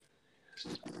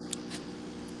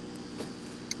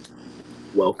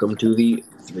Welcome to the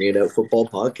Three and Out Football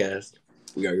Podcast.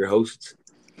 We are your hosts.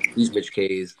 He's Mitch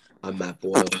Kays. I'm Matt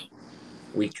Boyle.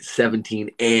 Week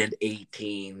 17 and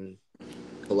 18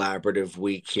 collaborative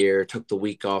week here. Took the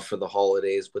week off for the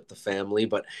holidays with the family,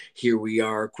 but here we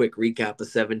are. Quick recap of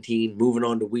 17. Moving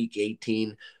on to week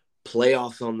 18.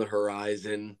 Playoffs on the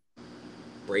horizon.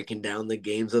 Breaking down the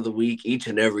games of the week. Each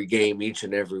and every game, each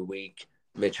and every week.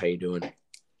 Mitch, how you doing?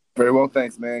 Very well,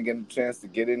 thanks, man. Getting a chance to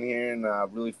get in here and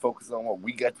really focus on what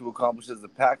we got to accomplish as the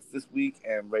Packs this week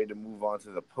and ready to move on to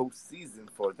the postseason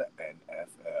for the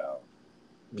NFL.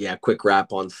 Yeah, quick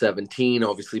wrap on 17.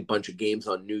 Obviously, bunch of games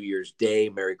on New Year's Day.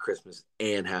 Merry Christmas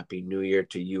and Happy New Year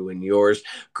to you and yours.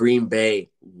 Green Bay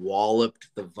walloped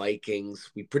the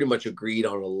Vikings. We pretty much agreed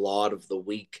on a lot of the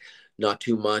week. Not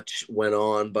too much went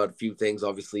on, but a few things.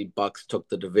 Obviously, Bucks took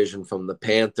the division from the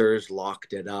Panthers,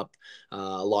 locked it up.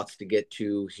 Lots to get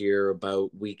to here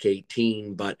about week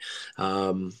 18. But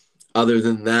other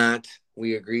than that,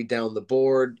 we agreed down the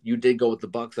board. You did go with the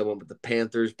Bucks. I went with the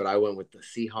Panthers, but I went with the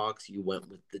Seahawks. You went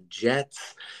with the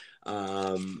Jets.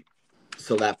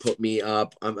 So that put me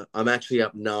up. I'm actually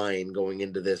up 9 going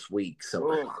into this week.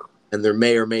 So, and there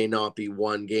may or may not be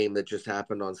one game that just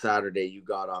happened on Saturday you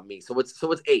got on me. So it's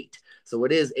 8. So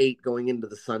it is 8 going into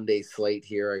the Sunday slate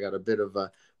here. I got a bit of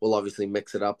a. We'll obviously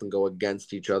mix it up and go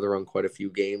against each other on quite a few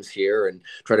games here and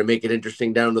try to make it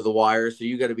interesting down to the wire. So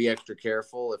you got to be extra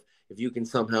careful. If you can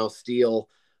somehow steal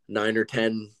 9 or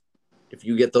 10, if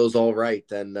you get those all right,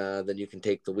 then you can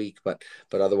take the week. But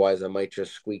otherwise, I might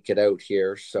just squeak it out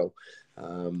here. So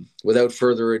without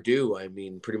further ado, I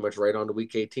mean, pretty much right on to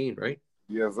week 18, right?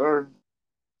 Yes, sir.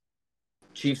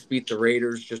 Chiefs beat the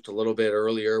Raiders just a little bit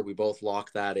earlier. We both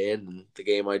locked that in. The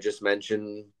game I just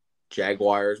mentioned,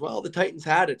 Jaguars. Well, the Titans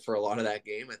had it for a lot of that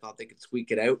game. I thought they could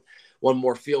squeak it out. One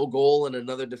more field goal and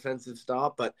another defensive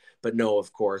stop, but no,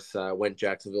 of course, went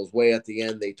Jacksonville's way at the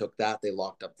end. They took that. They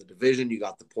locked up the division. You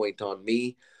got the point on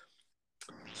me.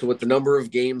 So with the number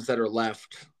of games that are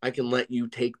left, I can let you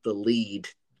take the lead.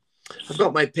 I've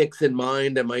got my picks in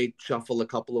mind. I might shuffle a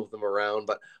couple of them around,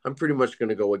 but I'm pretty much going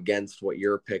to go against what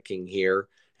you're picking here.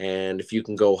 And if you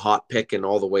can go hot picking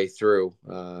all the way through,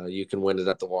 you can win it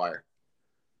at the wire.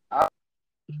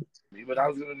 But I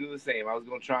was going to do the same. I was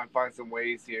going to try and find some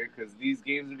ways here because these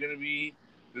games are going to be,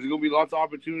 there's going to be lots of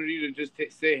opportunity to just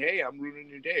say, hey, I'm ruining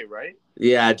your day, right?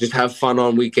 Yeah, just have fun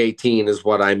on week 18 is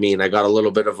what I mean. I got a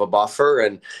little bit of a buffer,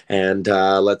 and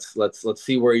let's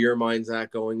see where your mind's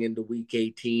at going into week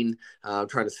 18. I'm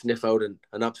trying to sniff out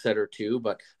an upset or two,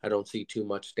 but I don't see too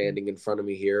much standing in front of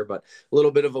me here. But a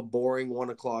little bit of a boring 1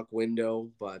 o'clock window,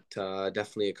 but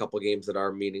definitely a couple games that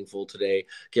are meaningful today.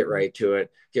 Get right to it.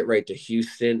 Get right to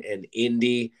Houston and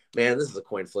Indy. Man, this is a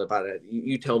coin flip.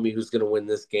 You tell me who's going to win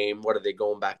this game. What are they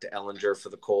going back to Ellinger for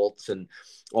the Colts and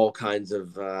all kinds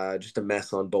of just a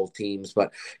mess on both teams.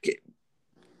 But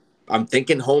I'm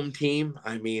thinking home team.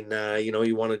 I mean,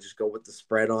 you want to just go with the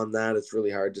spread on that. It's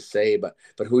really hard to say, but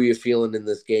who are you feeling in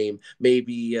this game?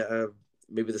 Maybe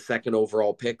the second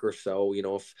overall pick or so.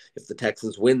 If the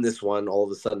Texans win this one, all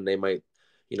of a sudden they might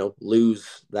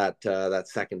lose that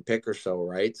second pick or so,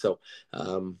 right? So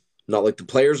not like the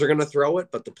players are going to throw it,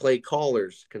 but the play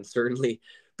callers can certainly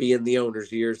be in the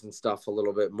owner's ears and stuff a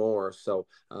little bit more. So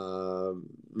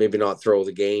maybe not throw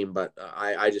the game, but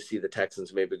I just see the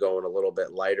Texans maybe going a little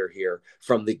bit lighter here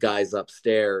from the guys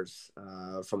upstairs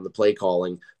from the play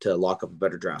calling to lock up a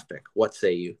better draft pick. What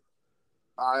say you?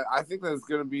 I think that it's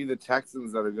going to be the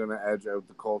Texans that are going to edge out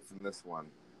the Colts in this one.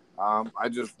 I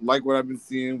just like what I've been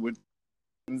seeing with,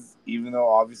 even though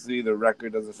obviously the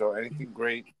record doesn't show anything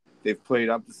great. They've played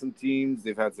up to some teams.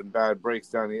 They've had some bad breaks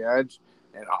down the edge.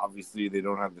 And obviously they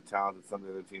don't have the talent that some of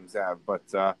the other teams have. But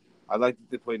I like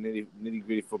that they play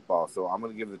nitty-gritty football. So I'm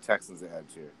going to give the Texans the edge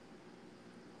here.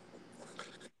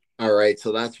 All right,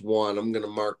 so that's one. I'm going to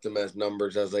mark them as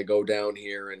numbers as I go down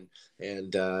here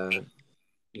and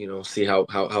see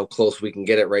how close we can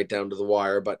get it right down to the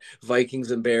wire. But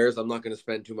Vikings and Bears, I'm not going to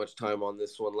spend too much time on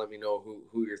this one. Let me know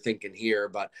who you're thinking here.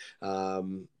 But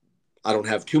I don't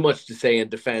have too much to say in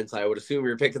defense. I would assume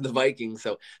you're picking the Vikings.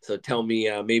 So tell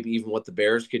me maybe even what the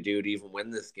Bears could do to even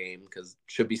win this game, because it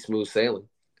should be smooth sailing.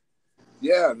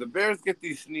 Yeah, the Bears get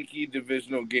these sneaky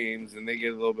divisional games, and they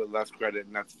get a little bit less credit,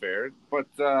 and that's fair. But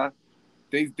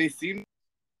they seem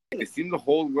to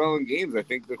hold well in games. I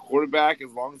think the quarterback,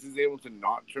 as long as he's able to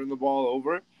not turn the ball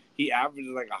over, he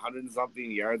averages like 100 and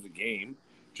something yards a game,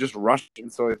 just rushing.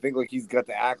 So I think he's got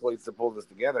the accolades to pull this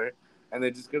together. And they're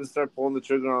just going to start pulling the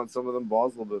trigger on some of them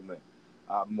balls a little bit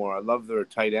more. I love their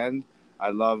tight end. I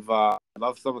love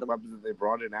some of the weapons that they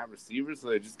brought in at receiver, so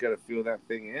they just got to feel that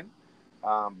thing in.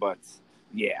 But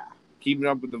Yeah. Keeping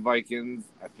up with the Vikings,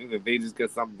 I think that they just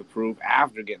got something to prove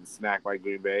after getting smacked by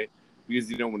Green Bay, because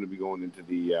you don't want to be going into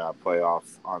the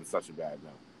playoffs on such a bad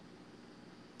note.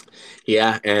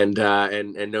 Yeah, and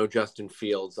no Justin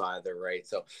Fields either, right?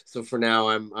 So for now,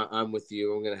 I'm with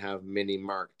you. I'm gonna have mini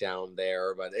Mark down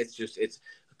there, but it's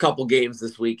a couple games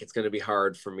this week. It's gonna be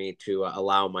hard for me to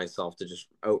allow myself to just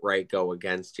outright go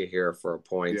against you here for a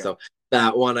point. Yeah. So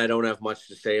that one, I don't have much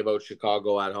to say about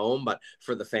Chicago at home, but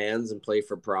for the fans and play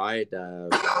for pride,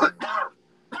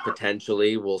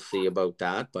 potentially we'll see about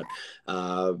that. But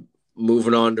uh,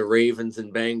 moving on to Ravens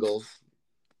and Bengals.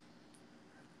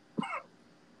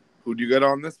 Who do you got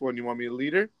on this one? You want me to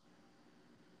lead her?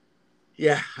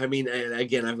 Yeah, I mean, and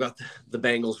again, I've got the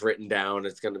Bengals written down.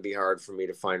 It's going to be hard for me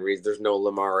to find reasons. There's no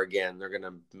Lamar again. They're going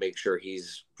to make sure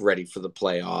he's ready for the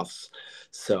playoffs.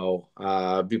 So,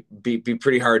 be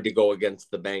pretty hard to go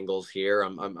against the Bengals here.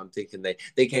 I'm thinking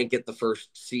they can't get the first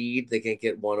seed. They can't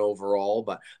get one overall,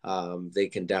 but they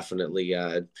can definitely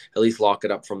at least lock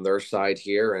it up from their side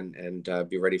here and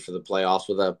be ready for the playoffs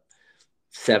with a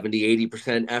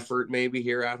 70-80% effort maybe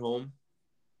here at home.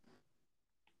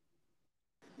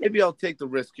 Maybe I'll take the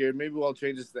risk here. Maybe I'll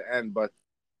change this to the end, but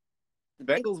the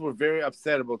Bengals were very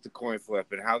upset about the coin flip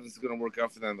and how this is going to work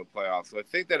out for them in the playoffs. So I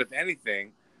think that if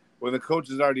anything, when the coach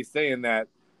is already saying that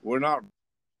we're not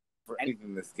for anything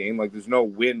in this game, like there's no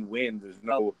win-win, there's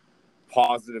no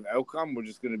positive outcome. We're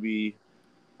just going to be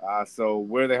so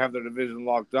where they have their division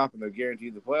locked up and they're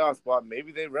guaranteed the playoff spot.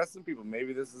 Maybe they rest some people.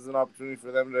 Maybe this is an opportunity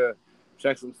for them to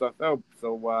check some stuff out.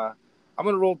 So I'm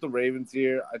going to roll with the Ravens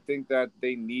here. I think that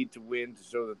they need to win to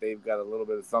show that they've got a little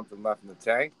bit of something left in the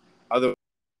tank. Otherwise,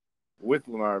 with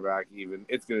Lamar back even,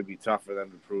 it's going to be tough for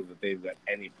them to prove that they've got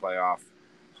any playoff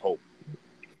hope.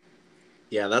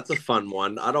 Yeah, that's a fun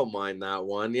one. I don't mind that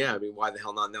one. Yeah, I mean, why the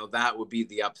hell not? Now that would be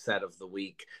the upset of the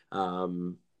week.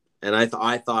 And I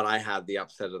thought I had the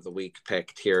upset of the week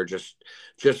picked here just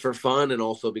for fun, and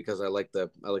also because I like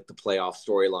the playoff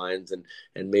storylines,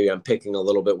 and maybe I'm picking a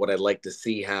little bit what I'd like to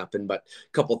see happen. But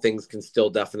a couple things can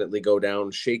still definitely go down,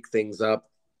 shake things up.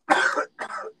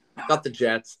 Got the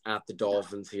Jets at the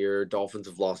Dolphins here. Dolphins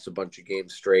have lost a bunch of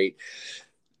games straight.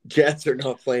 Jets are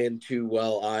not playing too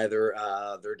well either.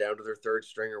 They're down to their third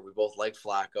stringer. We both like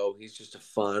Flacco. He's just a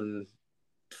fun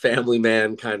family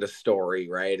man kind of story,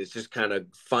 right? It's just kind of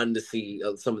fun to see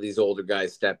some of these older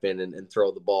guys step in and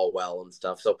throw the ball well and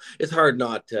stuff. So it's hard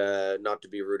not to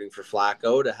be rooting for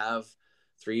Flacco to have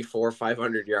 3, 4,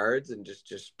 500 yards and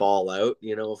just ball out.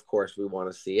 Of course we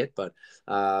want to see it, but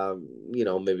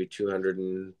maybe 200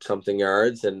 and something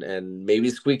yards and maybe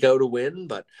squeak out a win.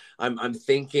 But I'm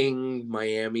thinking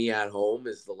Miami at home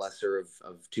is the lesser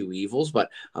of two evils, but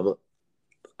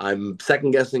I'm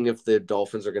second guessing if the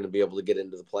Dolphins are going to be able to get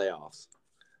into the playoffs.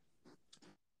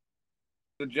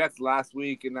 The Jets last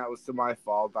week, and that was to my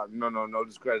fault. No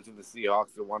discredit to the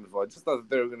Seahawks. They're wonderful. I just thought that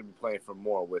they were going to be playing for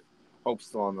more with hope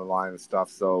still on the line and stuff.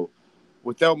 So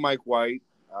without Mike White,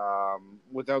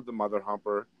 without the mother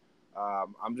humper,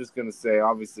 I'm just going to say,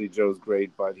 obviously Joe's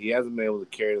great, but he hasn't been able to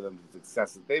carry them to the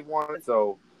success that they've wanted.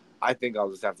 So I think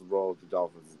I'll just have to roll with the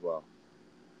Dolphins as well.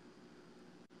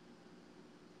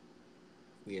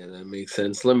 Yeah, that makes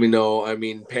sense. Let me know. I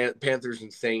mean, Panthers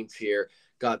and Saints here.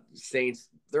 Got Saints.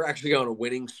 They're actually on a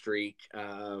winning streak.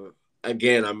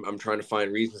 Again, I'm trying to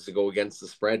find reasons to go against the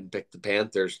spread and pick the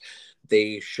Panthers.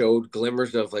 They showed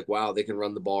glimmers of like, wow, they can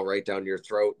run the ball right down your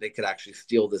throat. They could actually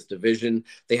steal this division.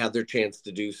 They had their chance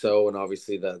to do so, and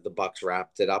obviously the Bucs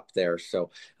wrapped it up there. So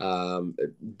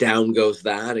down goes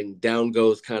that, and down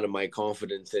goes kind of my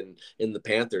confidence in the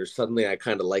Panthers. Suddenly, I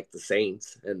kind of like the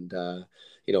Saints, and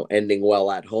ending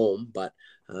well at home. But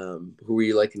who are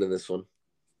you liking in this one?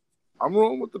 I'm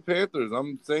rolling with the Panthers.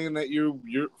 I'm saying that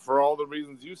you're for all the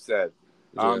reasons you said.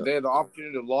 They had the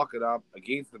opportunity to lock it up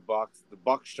against the Bucs. The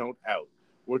Bucs showed out.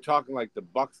 We're talking like the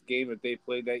Bucs game that they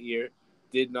played that year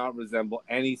did not resemble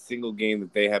any single game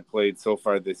that they had played so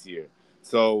far this year.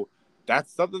 So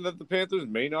that's something that the Panthers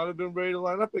may not have been ready to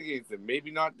line up against them.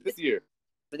 Maybe not this year.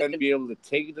 Then to be able to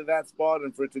take it to that spot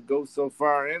and for it to go so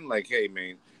far in, like, hey,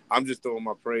 man, I'm just throwing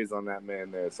my praise on that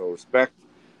man there. So respect.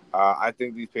 I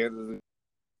think these Panthers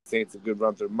Saints a good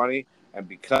run through money, and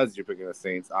because you're picking the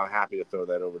Saints, I'm happy to throw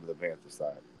that over to the Panthers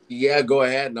side. Yeah, go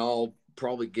ahead, and I'll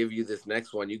probably give you this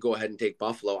next one. You go ahead and take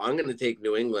Buffalo. I'm going to take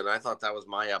New England. I thought that was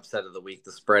my upset of the week.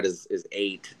 The spread is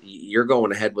 8. You're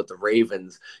going ahead with the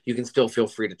Ravens. You can still feel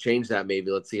free to change that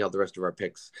maybe. Let's see how the rest of our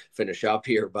picks finish up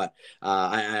here. But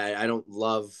I don't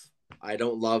love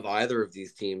either of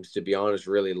these teams, to be honest,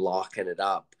 really locking it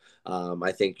up.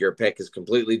 I think your pick is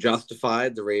completely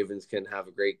justified. The Ravens can have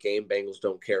a great game. Bengals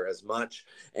don't care as much.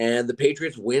 And the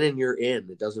Patriots win and you're in.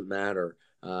 It doesn't matter.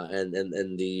 And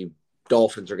the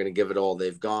Dolphins are going to give it all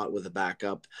they've got with a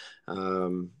backup.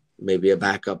 Maybe a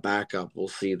backup. We'll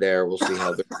see there. We'll see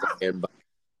how they're playing. But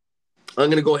I'm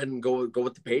going to go ahead and go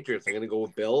with the Patriots. I'm going to go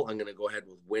with Bill. I'm going to go ahead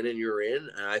with win and you're in.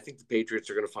 And I think the Patriots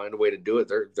are going to find a way to do it.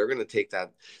 They're going to take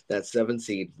that 7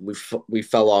 seed. We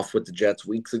fell off with the Jets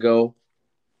weeks ago.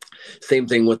 Same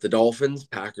thing with the Dolphins.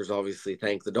 Packers obviously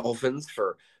thank the Dolphins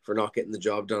for not getting the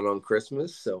job done on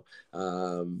Christmas. So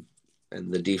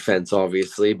and the defense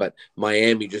obviously, but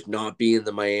Miami just not being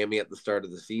the Miami at the start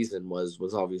of the season was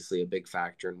obviously a big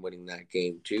factor in winning that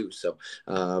game too. So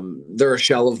they're a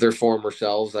shell of their former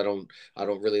selves. I don't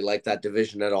really like that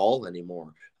division at all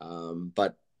anymore.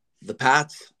 But the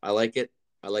Pats, I like it.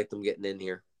 I like them getting in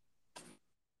here.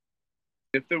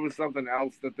 If there was something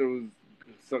else that there was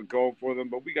going for them,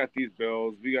 but we got these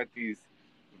Bills. We got these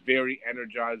very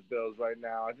energized Bills right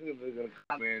now. I think they're going to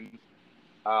come in.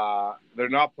 They're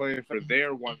not playing for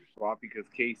their one spot because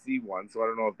KC won, so I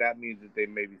don't know if that means that they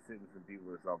may be sitting some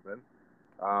people or something.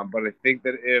 But I think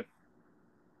that if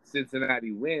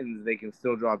Cincinnati wins, they can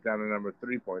still drop down to number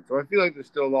 3 points. So I feel like there's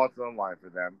still lots on the line for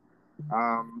them.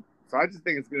 So I just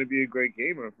think it's going to be a great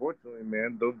game. And unfortunately,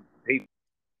 man, those Patriots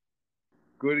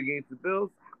good against the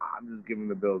Bills. I'm just giving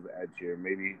the Bills the edge here.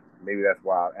 Maybe that's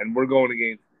wild. And we're going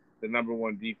against the number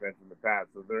 1 defense in the past,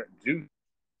 so they're juiced.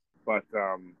 But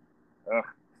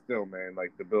still, man,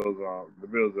 like the Bills are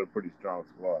a pretty strong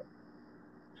squad.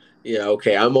 Yeah,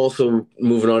 okay. I'm also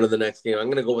moving on to the next game. I'm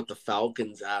going to go with the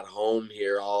Falcons at home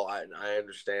here. I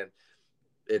understand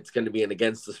it's going to be an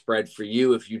against the spread for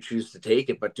you if you choose to take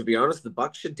it. But to be honest, the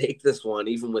Bucs should take this one,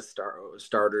 even with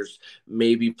starters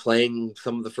maybe playing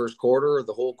some of the first quarter or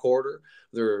the whole quarter.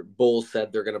 Their Bulls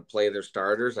said they're going to play their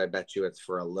starters. I bet you it's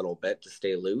for a little bit to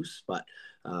stay loose, but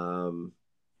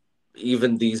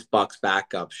even these Bucs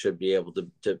backups should be able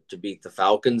to beat the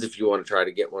Falcons. If you want to try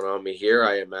to get one on me here,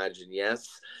 I imagine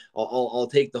yes. I'll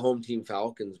take the home team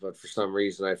Falcons, but for some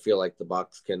reason I feel like the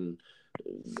Bucs can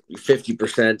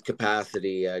 50%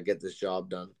 capacity get this job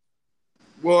done.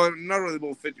 Well, not really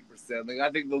about 50%. Like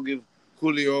I think they'll give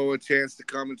Julio a chance to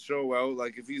come and show out.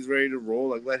 Like if he's ready to roll,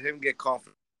 like let him get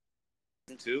confident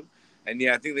too. And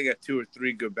yeah, I think they got 2 or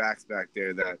 3 good backs back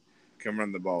there that can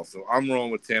run the ball. So I'm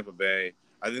rolling with Tampa Bay.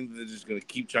 I think they're just going to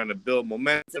keep trying to build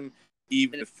momentum.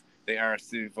 Even if they are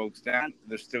sitting folks down,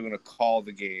 they're still going to call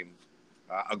the game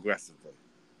aggressively.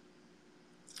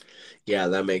 Yeah,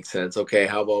 that makes sense. Okay,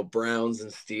 how about Browns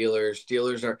and Steelers?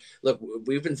 Steelers are look.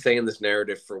 We've been saying this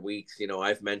narrative for weeks.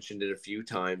 I've mentioned it a few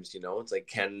times. It's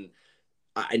like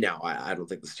I don't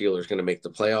think the Steelers going to make the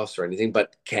playoffs or anything,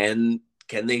 but can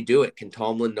they do it? Can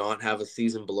Tomlin not have a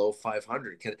season below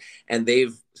 500? And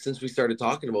they've since we started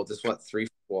talking about this,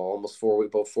 almost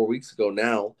 4 weeks ago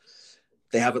now,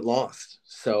 they haven't lost.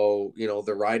 So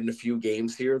they're riding a few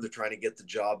games here. They're trying to get the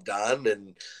job done,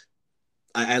 and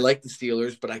I like the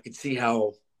Steelers, but I could see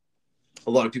how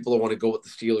a lot of people want to go with the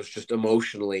Steelers just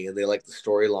emotionally, and they like the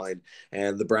storyline.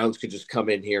 And the Browns could just come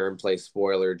in here and play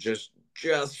spoiler just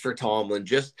for Tomlin,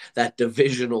 just that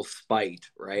divisional spite,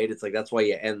 right? It's like that's why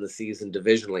you end the season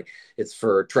divisionally. It's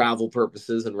for travel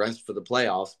purposes and rest for the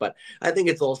playoffs. But I think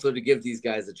it's also to give these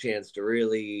guys a chance to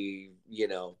really,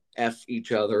 F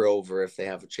each other over if they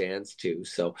have a chance to.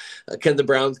 So can the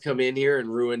Browns come in here and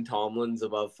ruin Tomlin's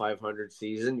above 500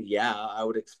 season? Yeah, I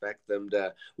would expect them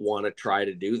to want to try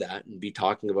to do that and be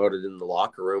talking about it in the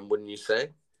locker room, wouldn't you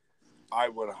say? I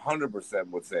would 100%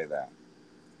 would say that.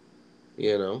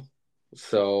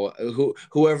 So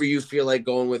whoever you feel like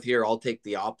going with here, I'll take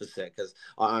the opposite because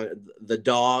the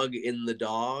dog in the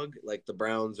dog, like the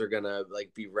Browns are gonna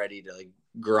like be ready to like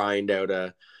grind out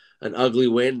an ugly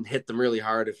win and hit them really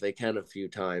hard if they can a few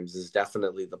times is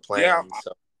definitely the plan. Yeah,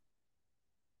 so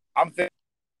I'm thinking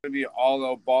it's gonna be all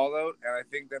out ball out, and I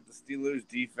think that the Steelers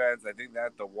defense, I think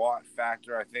that the Watt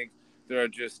factor, I think there are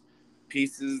just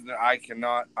pieces that I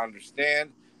cannot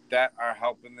understand that are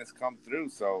helping this come through.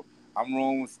 So I'm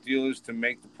rolling with Steelers to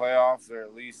make the playoffs or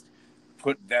at least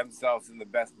put themselves in the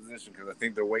best position because I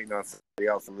think they're waiting on somebody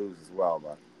else to lose as well.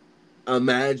 But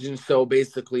imagine so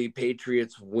basically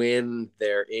Patriots win,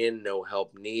 they're in, no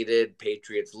help needed.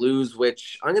 Patriots lose,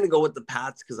 which I'm going to go with the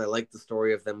Pats because I like the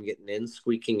story of them getting in,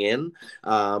 squeaking in,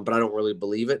 but I don't really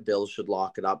believe it. Bills should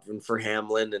lock it up. And for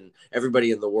Hamlin and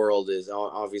everybody in the world is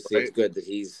obviously right. It's good that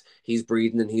he's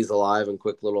breathing and he's alive, and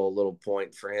quick little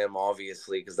point for him,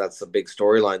 obviously, because that's a big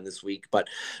storyline this week. But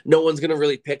no one's going to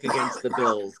really pick against the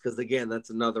Bills because, again, that's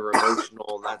another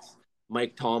emotional, and that's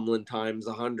Mike Tomlin times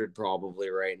 100 probably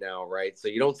right now, right? So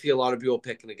you don't see a lot of people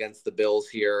picking against the Bills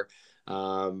here.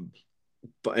 And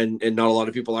not a lot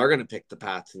of people are going to pick the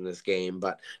Pats in this game,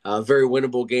 but a very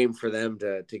winnable game for them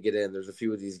to get in. There's a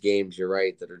few of these games, you're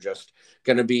right, that are just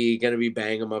going to be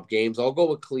bang 'em up games. I'll go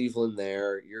with Cleveland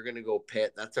there. You're going to go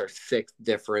Pitt. That's our sixth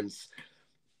difference.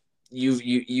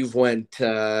 You've went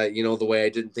the way I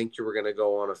didn't think you were going to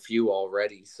go on a few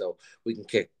already, so we can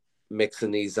keep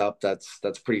mixing these up. That's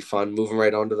pretty fun. Moving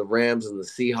right on to the Rams and the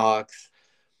Seahawks.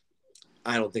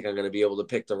 I don't think I'm going to be able to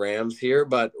pick the Rams here,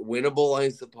 but winnable, I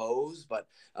suppose. But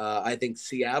I think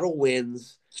Seattle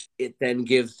wins. It then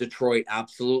gives Detroit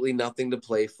absolutely nothing to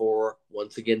play for.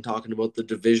 Once again, talking about the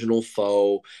divisional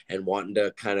foe and wanting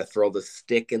to kind of throw the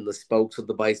stick in the spokes of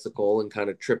the bicycle and kind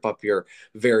of trip up your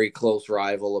very close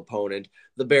rival opponent.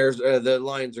 The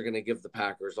Lions are going to give the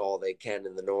Packers all they can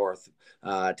in the North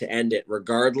to end it.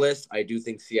 Regardless, I do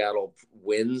think Seattle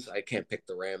wins. I can't pick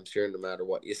the Rams here, no matter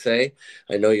what you say.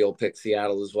 I know you'll pick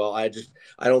Seattle as well. I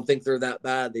don't think they're that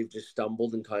bad. They've just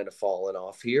stumbled and kind of fallen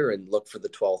off here, and look for the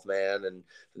 12th man and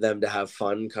for them to have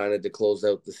fun kind of to close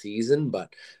out the season.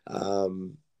 But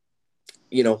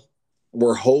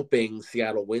we're hoping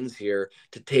Seattle wins here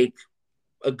to take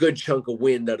a good chunk of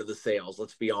wind out of the sails,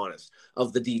 let's be honest,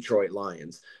 of the Detroit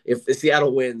Lions. If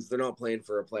Seattle wins, they're not playing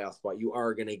for a playoff spot. You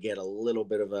are going to get a little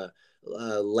bit of a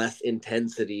less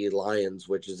intensity Lions,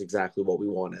 which is exactly what we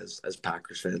want as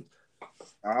Packers fans.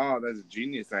 Oh, that's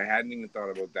genius. I hadn't even thought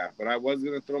about that. But I was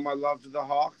going to throw my love to the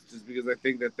Hawks just because I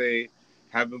think that they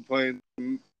have been playing,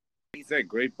 he said,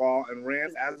 great ball. And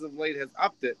Rams, as of late, has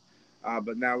upped it.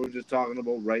 But now we're just talking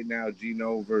about right now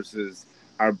Geno versus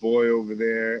our boy over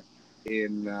there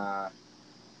in Los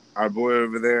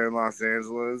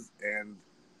Angeles. And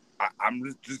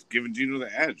I'm just giving Geno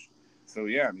the edge. So,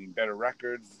 yeah, I mean, better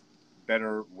records,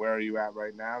 better where are you at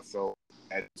right now. So,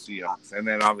 at Seahawks. And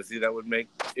then obviously that would make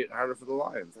it harder for the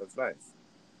Lions. That's nice.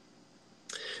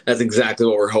 That's exactly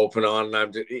what we're hoping on. And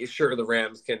I'm sure the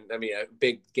Rams can. I mean, a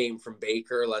big game from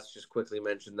Baker. Let's just quickly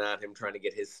mention that. Him trying to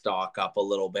get his stock up a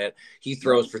little bit. He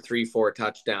throws for 3-4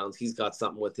 touchdowns. He's got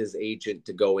something with his agent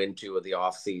to go into the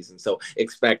offseason. So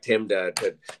expect him to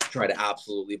try to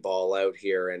absolutely ball out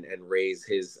here and raise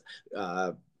his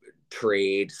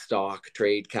trade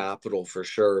capital for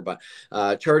sure. But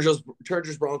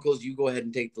Chargers Broncos, you go ahead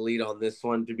and take the lead on this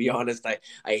one. To be honest, I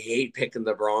hate picking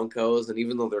the Broncos, and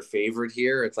even though they're favored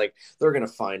here, it's like they're gonna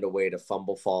find a way to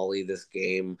fumble folly this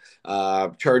game.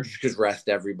 Chargers could rest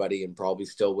everybody and probably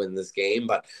still win this game,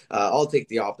 but I'll take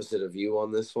the opposite of you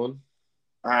on this one.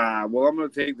 Well, I'm gonna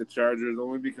take the Chargers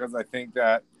only because I think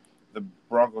that the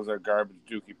Broncos are garbage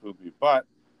dookie poopy, but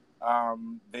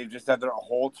they've just had their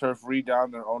whole turf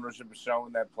redone. Their ownership is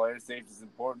showing that player safety is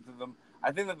important to them.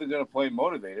 I think that they're going to play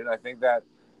motivated. I think that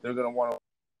they're going to want to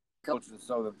coach to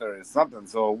show that there is something.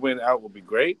 So a win out will be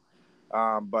great.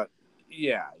 But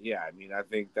yeah. I mean, I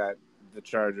think that the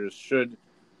Chargers should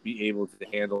be able to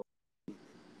handle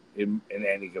in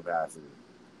any capacity.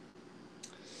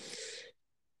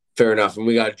 Fair enough. And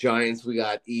we got Giants, we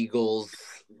got Eagles.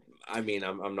 I mean,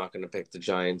 I'm not going to pick the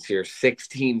Giants here.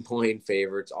 16-point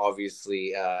favorites.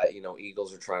 Obviously,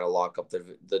 Eagles are trying to lock up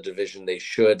the division. They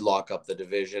should lock up the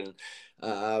division.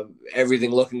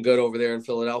 Everything looking good over there in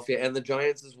Philadelphia, and the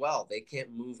Giants as well. They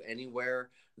can't move anywhere.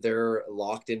 They're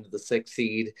locked into the 6th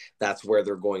seed. That's where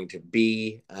they're going to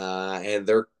be, and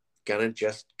they're gonna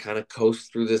just kind of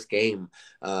coast through this game.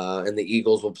 And the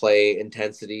Eagles will play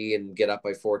intensity and get up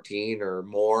by 14 or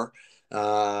more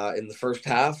in the first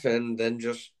half, and then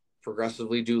just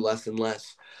progressively do less and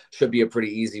less. Should be a pretty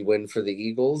easy win for the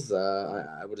Eagles.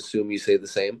 I would assume you say the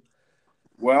same.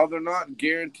 Well, they're not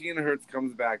guaranteeing Hurts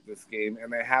comes back this game,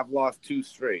 and they have lost 2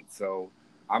 straight. So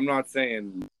I'm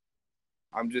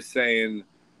just saying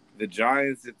the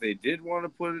Giants, if they did want to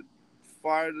put it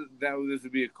fire, this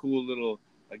would be a cool little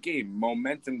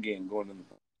momentum game going in the.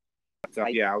 So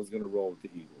yeah, I was going to roll with the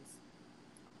Eagles.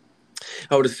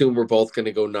 I would assume we're both going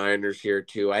to go Niners here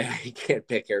too. I can't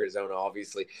pick Arizona.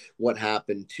 Obviously, what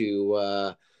happened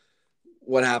to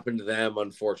them?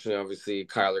 Unfortunately, obviously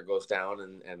Kyler goes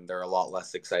down, and they're a lot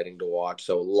less exciting to watch.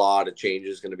 So a lot of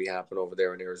changes going to be happening over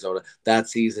there in Arizona. That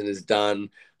season is done.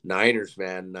 Niners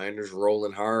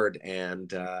rolling hard,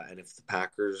 and if the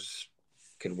Packers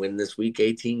can win this Week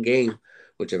 18 game,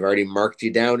 which I've already marked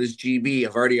you down as GB,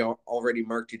 I've already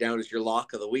marked you down as your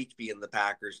lock of the week being the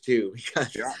Packers too.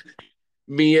 Yeah.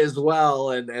 Me as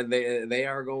well, and they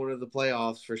are going to the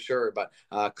playoffs for sure. But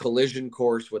collision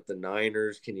course with the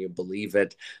Niners, can you believe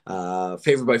it?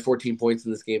 Favored by 14 points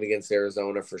in this game against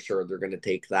Arizona for sure. They're going to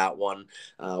take that one.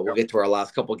 We'll get to our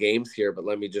last couple games here, but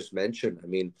let me just mention. I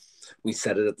mean, we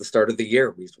said it at the start of the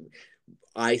year.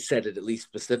 I said it at least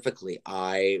specifically.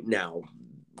 Now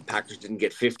Packers didn't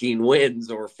get 15 wins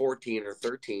or 14 or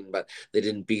 13, but they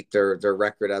didn't beat their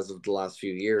record as of the last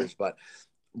few years. But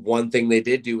one thing they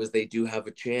did do is they do have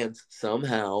a chance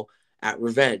somehow at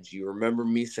revenge. You remember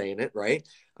me saying it, right?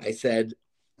 I said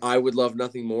I would love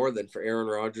nothing more than for Aaron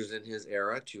Rodgers in his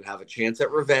era to have a chance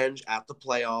at revenge at the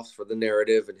playoffs for the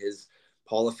narrative and his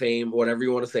Hall of Fame, whatever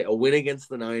you want to say, a win against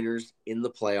the Niners in the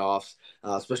playoffs,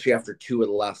 especially after 2 of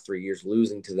the last 3 years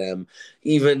losing to them,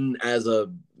 even as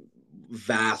a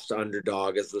vast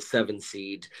underdog as the 7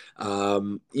 seed.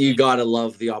 You got to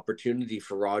love the opportunity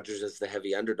for Rodgers as the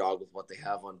heavy underdog with what they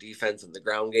have on defense and the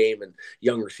ground game and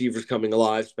young receivers coming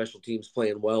alive, special teams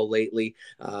playing well lately,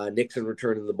 Nixon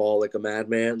returning the ball like a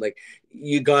madman. Like,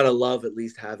 you got to love at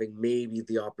least having maybe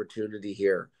the opportunity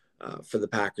here for the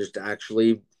Packers to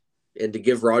actually and to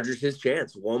give Rodgers his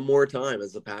chance one more time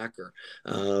as a Packer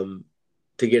to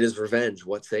get his revenge.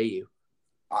 What say you?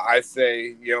 I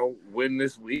say, win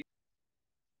this week.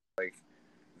 Like,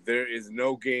 there is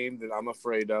no game that I'm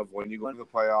afraid of when you go to the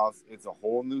playoffs. It's a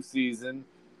whole new season.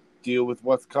 Deal with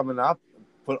what's coming up.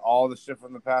 Put all the shit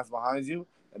from the past behind you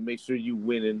and make sure you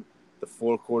win in the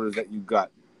 4 quarters that you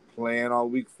got. Plan all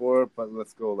week for it, but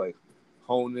let's go, like,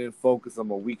 hone in, focus.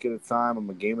 I'm a week at a time. I'm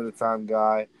a game at a time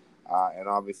guy. And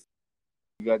obviously,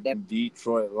 you got them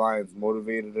Detroit Lions,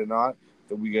 motivated or not,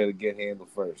 that we got to get handled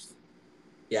first.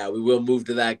 Yeah, we will move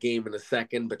to that game in a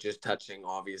second, but just touching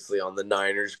obviously on the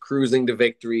Niners cruising to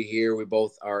victory here. We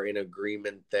both are in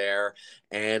agreement there,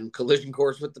 and collision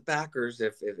course with the Packers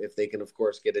if they can, of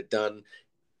course, get it done.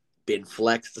 Been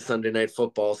flexed to Sunday Night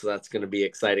Football, so that's going to be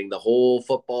exciting. The whole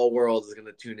football world is going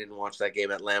to tune in and watch that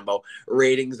game at Lambeau.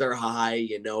 Ratings are high,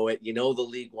 you know it. You know the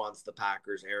league wants the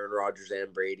Packers, Aaron Rodgers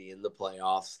and Brady in the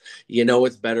playoffs. You know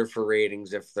it's better for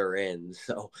ratings if they're in.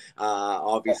 So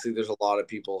obviously, there's a lot of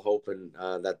people hoping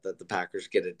that the Packers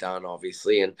get it done.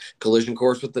 Obviously, and collision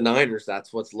course with the Niners.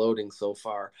 That's what's loading so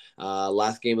far.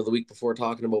 Last game of the week before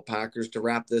talking about Packers to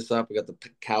wrap this up. We got the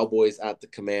Cowboys at the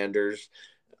Commanders.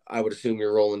 I would assume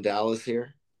you're rolling Dallas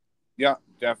here. Yeah,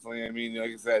 definitely. I mean,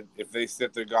 like I said, if they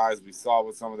sit their guys, we saw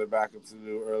what some of their backups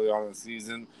do early on in the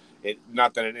season.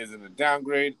 Not that it isn't a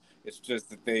downgrade. It's just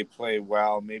that they play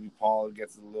well. Maybe Pollard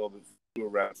gets a little bit fewer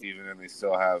reps even, and they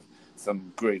still have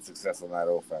some great success on that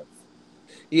offense.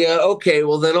 Yeah, okay.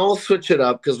 Well, then I'll switch it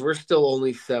up because we're still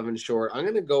only 7 short. I'm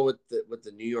going to go with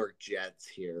the New York Jets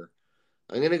here.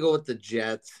 I'm going to go with the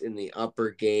Jets in the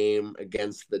upper game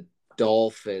against the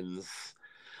Dolphins.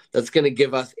 That's going to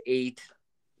give us 8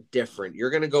 different. You're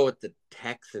going to go with the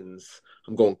Texans.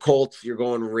 I'm going Colts. You're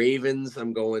going Ravens.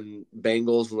 I'm going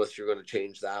Bengals, unless you're going to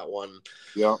change that one.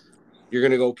 Yeah. You're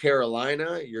going to go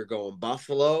Carolina. You're going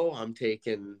Buffalo. I'm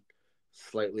taking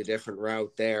slightly different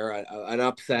route there, an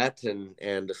upset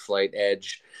and a slight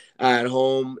edge at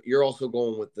home. You're also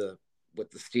going with the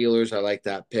Steelers. I like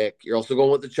that pick. You're also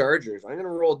going with the Chargers. I'm going to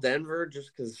roll Denver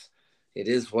just because it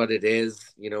is what it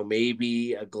is.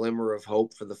 Maybe a glimmer of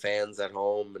hope for the fans at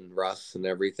home and Russ and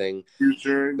everything.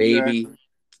 Future, maybe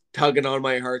tugging on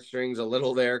my heartstrings a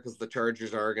little there because the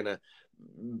Chargers are going to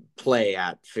play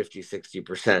at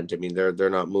 50-60%. I mean, they're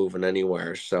not moving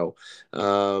anywhere. So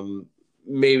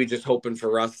maybe just hoping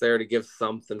for Russ there to give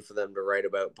something for them to write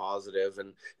about positive,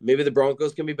 and maybe the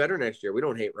Broncos can be better next year. We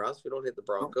don't hate Russ. We don't hate the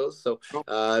Broncos. So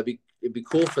it'd be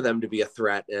cool for them to be a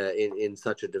threat in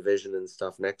such a division and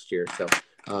stuff next year. So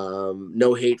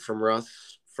no hate from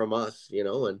Russ from us,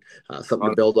 and something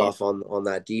to build off on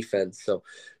that defense. So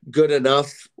good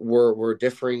enough. We're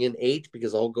differing in 8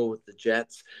 because I'll go with the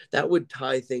Jets. That would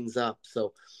tie things up.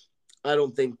 So I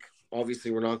don't think,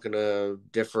 obviously, we're not going to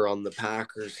differ on the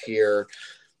Packers here.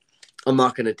 I'm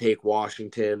not going to take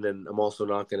Washington, and I'm also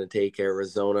not going to take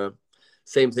Arizona.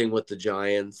 Same thing with the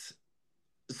Giants.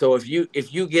 So if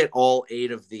you get all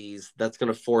 8 of these, that's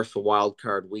going to force a wild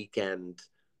card weekend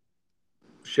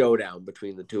showdown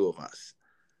between the 2 of us.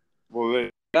 Well, there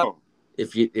you go.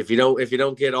 If you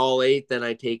don't get all 8, then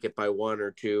I take it by 1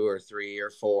 or 2 or 3 or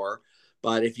 4.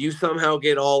 But if you somehow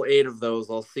get all 8 of those,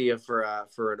 I'll see you for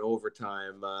an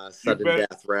overtime sudden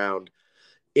death round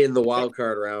in the wild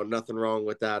card round. Nothing wrong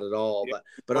with that at all.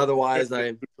 But otherwise,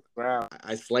 I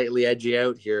slightly edge you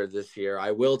out here this year.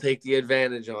 I will take the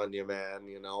advantage on you, man.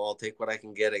 I'll take what I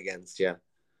can get against you.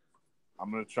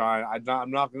 I'm gonna try.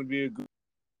 I'm not gonna be a good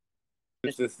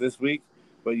this week,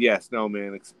 but yes, no,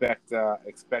 man. Expect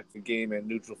the game at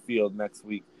neutral field next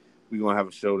week. We're gonna have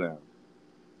a showdown.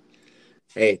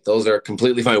 Hey, those are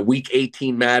completely fine. Week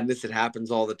 18 madness. It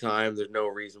happens all the time. There's no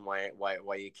reason why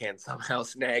you can't somehow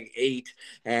snag 8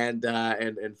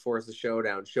 and force a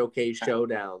showdown, showcase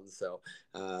showdown. So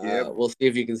we'll see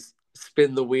if you can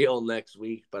spin the wheel next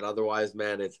week. But otherwise,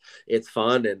 man, it's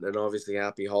fun, and obviously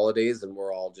happy holidays, and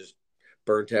we're all just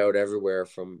burnt out everywhere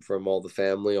from all the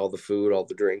family, all the food, all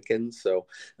the drinking. So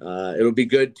it'll be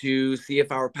good to see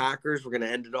if our Packers. We're going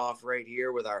to end it off right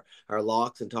here with our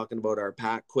locks and talking about our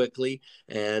pack quickly.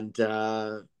 And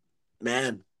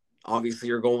man, obviously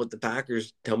you're going with the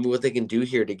Packers. Tell me what they can do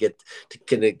here to get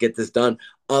this done,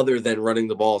 other than running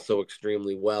the ball so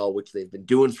extremely well, which they've been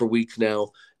doing for weeks now.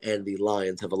 And the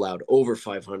Lions have allowed over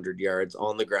 500 yards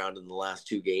on the ground in the last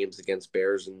two games against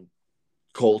Bears and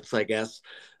Colts, I guess,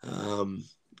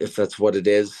 if that's what it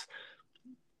is.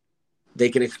 They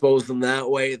can expose them that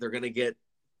way. They're going to get,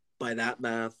 by that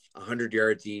math, 100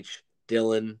 yards each.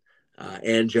 Dillon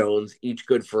and Jones, each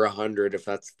good for 100, if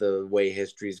that's the way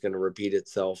history is going to repeat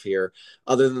itself here.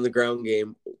 Other than the ground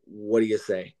game, what do you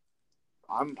say?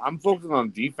 I'm focusing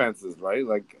on defenses, right?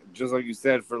 Like, just like you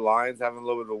said, for Lions having a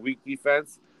little bit of a weak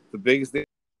defense, the biggest thing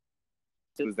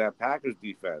is that Packers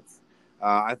defense.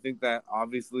 I think that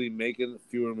obviously making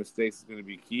fewer mistakes is going to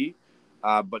be key,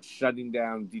 but shutting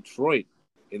down Detroit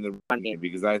in the run game,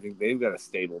 because I think they've got a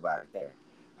stable back there.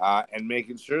 And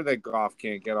making sure that Goff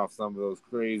can't get off some of those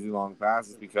crazy long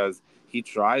passes, because he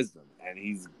tries them and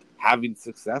he's having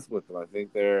success with them. I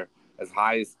think they're as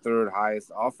high as third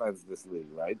highest offense this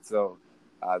league, right? So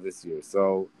this year.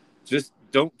 So just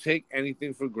don't take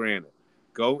anything for granted.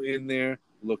 Go in there,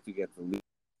 look to get the lead.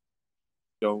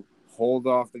 Don't hold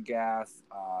off the gas,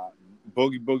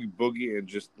 boogie, and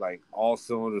just like all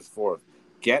cylinders forth.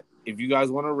 If you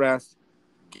guys want to rest,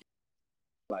 get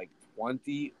like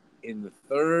 20 in the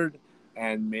third,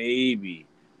 and maybe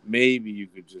you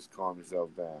could just calm yourself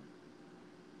down.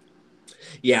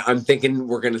 Yeah, I'm thinking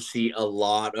we're going to see a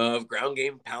lot of ground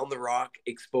game, pound the rock,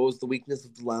 expose the weakness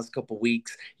of the last couple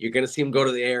weeks. You're going to see them go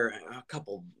to the air. A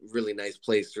couple really nice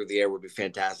plays through the air would be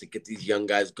fantastic. Get these young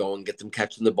guys going, get them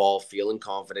catching the ball, feeling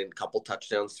confident, couple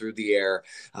touchdowns through the air.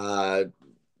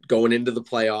 Going into the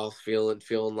playoffs,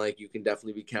 feeling like you can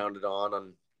definitely be counted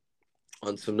on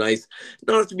some nice,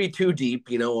 not to be too deep,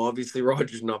 obviously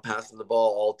Rodgers not passing the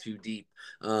ball all too deep.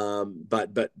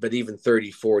 But even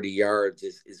 30, 40 yards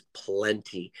is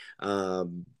plenty.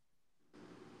 I'm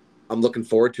looking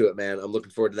forward to it, man. I'm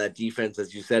looking forward to that defense,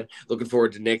 as you said, looking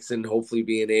forward to Nixon, hopefully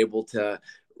being able to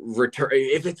return.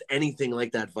 If it's anything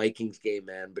like that Vikings game,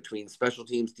 man, between special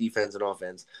teams, defense, and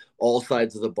offense, all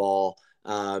sides of the ball,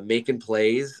 making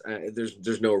plays.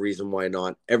 There's no reason why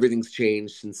not. Everything's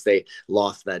changed since they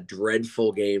lost that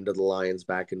dreadful game to the Lions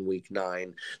back in week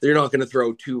 9. They're not going to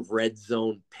throw 2 red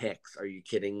zone picks. Are you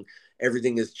kidding?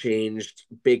 Everything has changed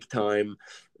big time.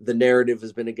 The narrative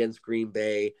has been against Green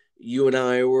Bay. You and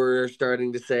I were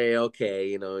starting to say, okay,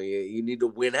 you need to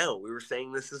win out. We were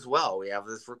saying this as well. We have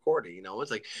this recorded.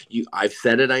 It's like I've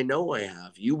said it. I know I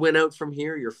have. You win out from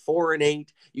here. You're 4-8.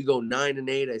 You go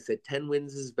 9-8. I said 10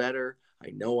 wins is better. I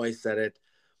know I said it,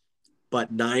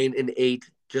 but 9-8,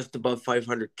 just above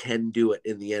 500, can do it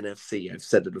in the NFC. I've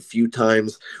said it a few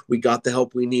times. We got the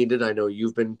help we needed. I know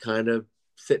you've been kind of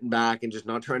sitting back and just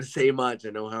not trying to say much. I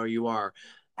know how you are.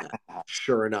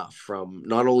 Sure enough, from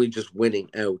not only just winning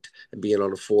out and being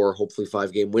on a 4, hopefully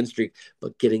 5-game win streak,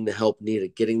 but getting the help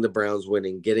needed, getting the Browns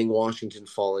winning, getting Washington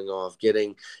falling off,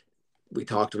 we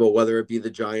talked about whether it be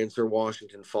the Giants or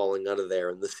Washington falling out of there,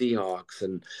 and the Seahawks,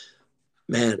 and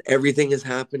man, everything has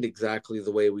happened exactly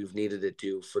the way we've needed it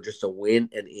to for just a win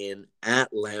and in at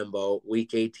Lambeau,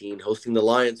 Week 18, hosting the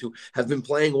Lions, who have been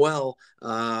playing well,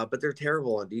 but they're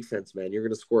terrible on defense, man. You're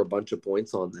going to score a bunch of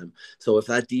points on them. So if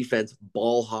that defense,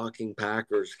 ball-hawking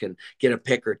Packers, can get a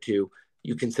pick or two,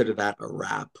 you consider that a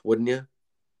wrap, wouldn't you?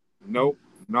 Nope,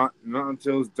 not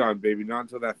until it's done, baby. Not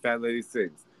until that fat lady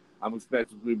sings. I'm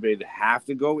expecting Green Bay to have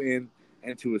to go in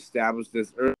and to establish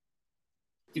this early.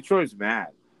 Detroit's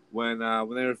mad. When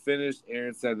they were finished,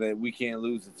 Aaron said that we can't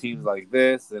lose to teams like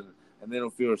this, and they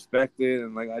don't feel respected.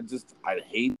 And like I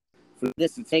hate for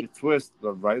this to take a twist,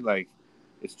 right? Like,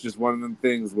 it's just one of them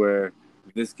things where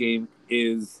this game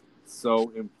is so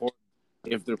important.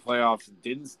 If their playoffs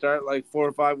didn't start like 4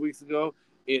 or 5 weeks ago,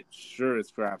 it sure as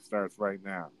crap starts right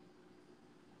now.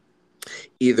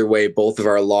 Either way, both of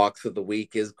our locks of the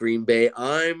week is Green Bay.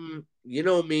 You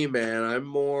know me, man. I'm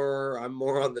more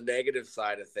on the negative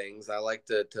side of things. I like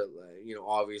to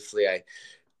obviously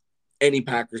any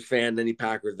Packers fan, any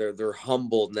Packers, they're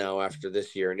humbled now after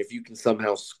this year. And if you can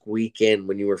somehow squeak in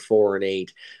when you were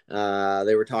 4-8,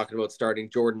 they were talking about starting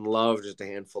Jordan Love just a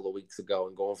handful of weeks ago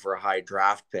and going for a high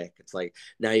draft pick. It's like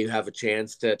now you have a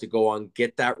chance to go on,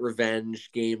 get that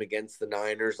revenge game against the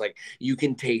Niners. Like, you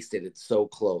can taste it. It's so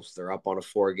close. They're up on a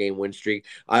 4-game win streak.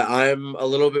 I'm a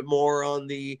little bit more on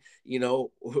the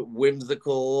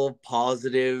whimsical,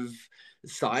 positive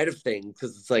side of things,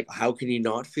 because it's like, how can you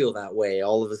not feel that way?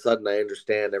 All of a sudden, I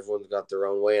understand everyone's got their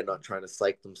own way and not trying to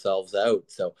psych themselves out.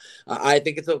 So I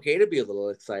think it's okay to be a little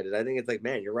excited. I think it's like,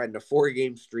 man, you're riding a 4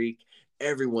 game streak.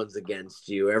 Everyone's against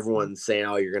you. Everyone's saying,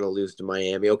 oh, you're going to lose to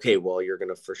Miami. Okay, well, you're going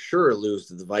to for sure lose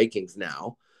to the Vikings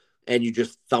now. And you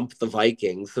just thump the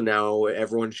Vikings. So now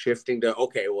everyone's shifting to,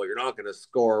 okay, well, you're not going to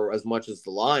score as much as the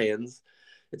Lions.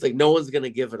 It's like no one's going to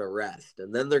give it a rest.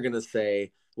 And then they're going to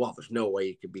say, well, there's no way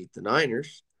you could beat the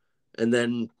Niners. And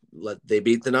then they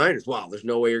beat the Niners. Wow, there's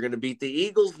no way you're going to beat the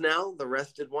Eagles now, the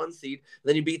rested 1 seed.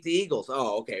 Then you beat the Eagles.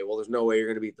 Oh, okay. Well, there's no way you're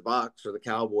going to beat the Bucs or the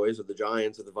Cowboys or the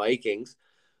Giants or the Vikings.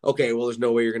 Okay, well, there's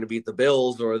no way you're going to beat the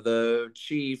Bills or the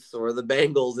Chiefs or the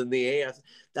Bengals in the AFC.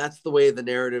 That's the way the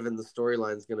narrative and the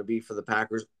storyline is going to be for the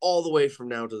Packers all the way from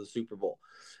now to the Super Bowl.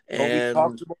 But we talked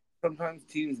And about sometimes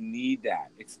teams need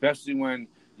that, especially when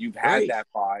you've had right. that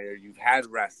bye or you've had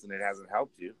rest and it hasn't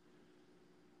helped you.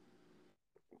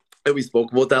 And we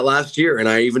spoke about that last year. And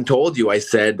I even told you, I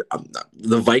said,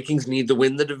 the Vikings need to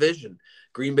win the division.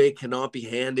 Green Bay cannot be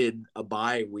handed a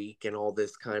bye week and all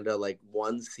this kind of like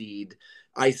 1 seed.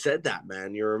 I said that,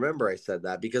 man. You remember I said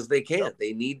that because they can't.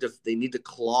 They need to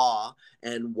claw.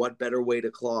 And what better way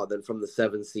to claw than from the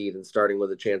 7 seed and starting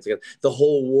with a chance again? The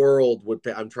whole world would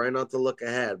pay. I'm trying not to look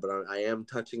ahead, but I am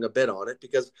touching a bit on it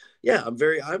because yeah, I'm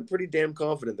pretty damn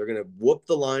confident they're gonna whoop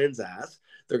the Lions' ass.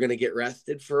 They're going to get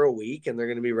rested for a week and they're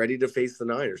going to be ready to face the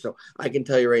Niners. So I can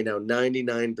tell you right now,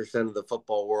 99% of the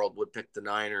football world would pick the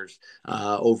Niners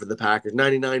over the Packers.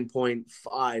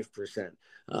 99.5%.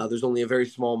 There's only a very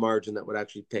small margin that would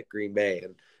actually pick Green Bay,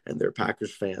 and they're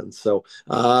Packers fans. So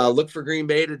look for Green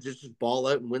Bay to just ball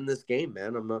out and win this game,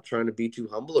 man. I'm not trying to be too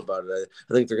humble about it.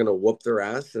 I think they're going to whoop their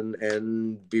ass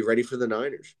and be ready for the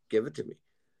Niners. Give it to me.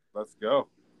 Let's go.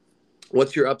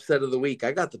 What's your upset of the week?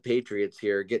 I got the Patriots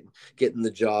here getting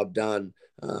the job done.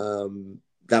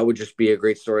 That would just be a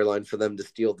great storyline for them to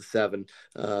steal the 7.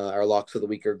 Our locks of the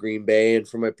week are Green Bay, and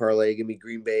for my parlay, give me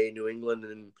Green Bay, New England,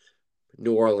 and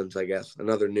New Orleans. I guess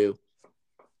another new.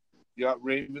 Yeah,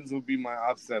 Ravens would be my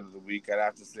upset of the week. I'd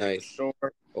have to say Nice. for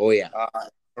sure. Oh yeah.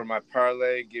 For my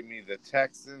parlay, give me the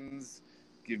Texans,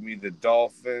 give me the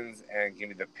Dolphins, and give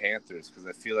me the Panthers because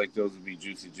I feel like those would be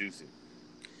juicy.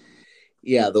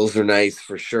 Yeah, those are nice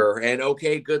for sure. And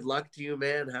okay, good luck to you,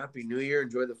 man. Happy New Year.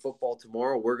 Enjoy the football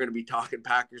tomorrow. We're going to be talking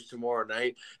Packers tomorrow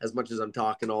night. As much as I'm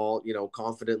talking all,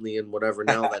 confidently and whatever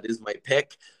now, that is my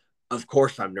pick. Of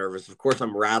course I'm nervous. Of course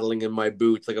I'm rattling in my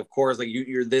boots. Like, of course, like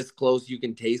you're this close, you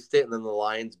can taste it, and then the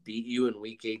Lions beat you in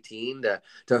week 18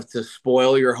 to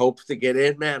spoil your hopes to get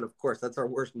in. Man, of course, that's our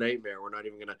worst nightmare. We're not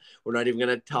even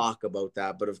gonna talk about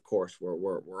that. But of course,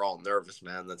 we're all nervous,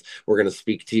 man. We're gonna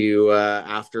speak to you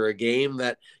after a game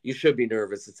that you should be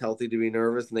nervous. It's healthy to be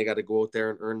nervous, and they got to go out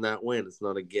there and earn that win. It's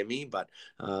not a gimme, but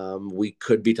we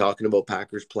could be talking about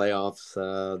Packers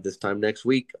playoffs this time next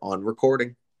week on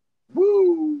recording.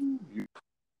 Woo!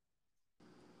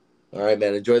 All right,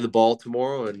 man. Enjoy the ball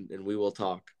tomorrow, and we will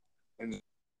talk. All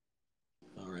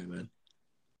right, man.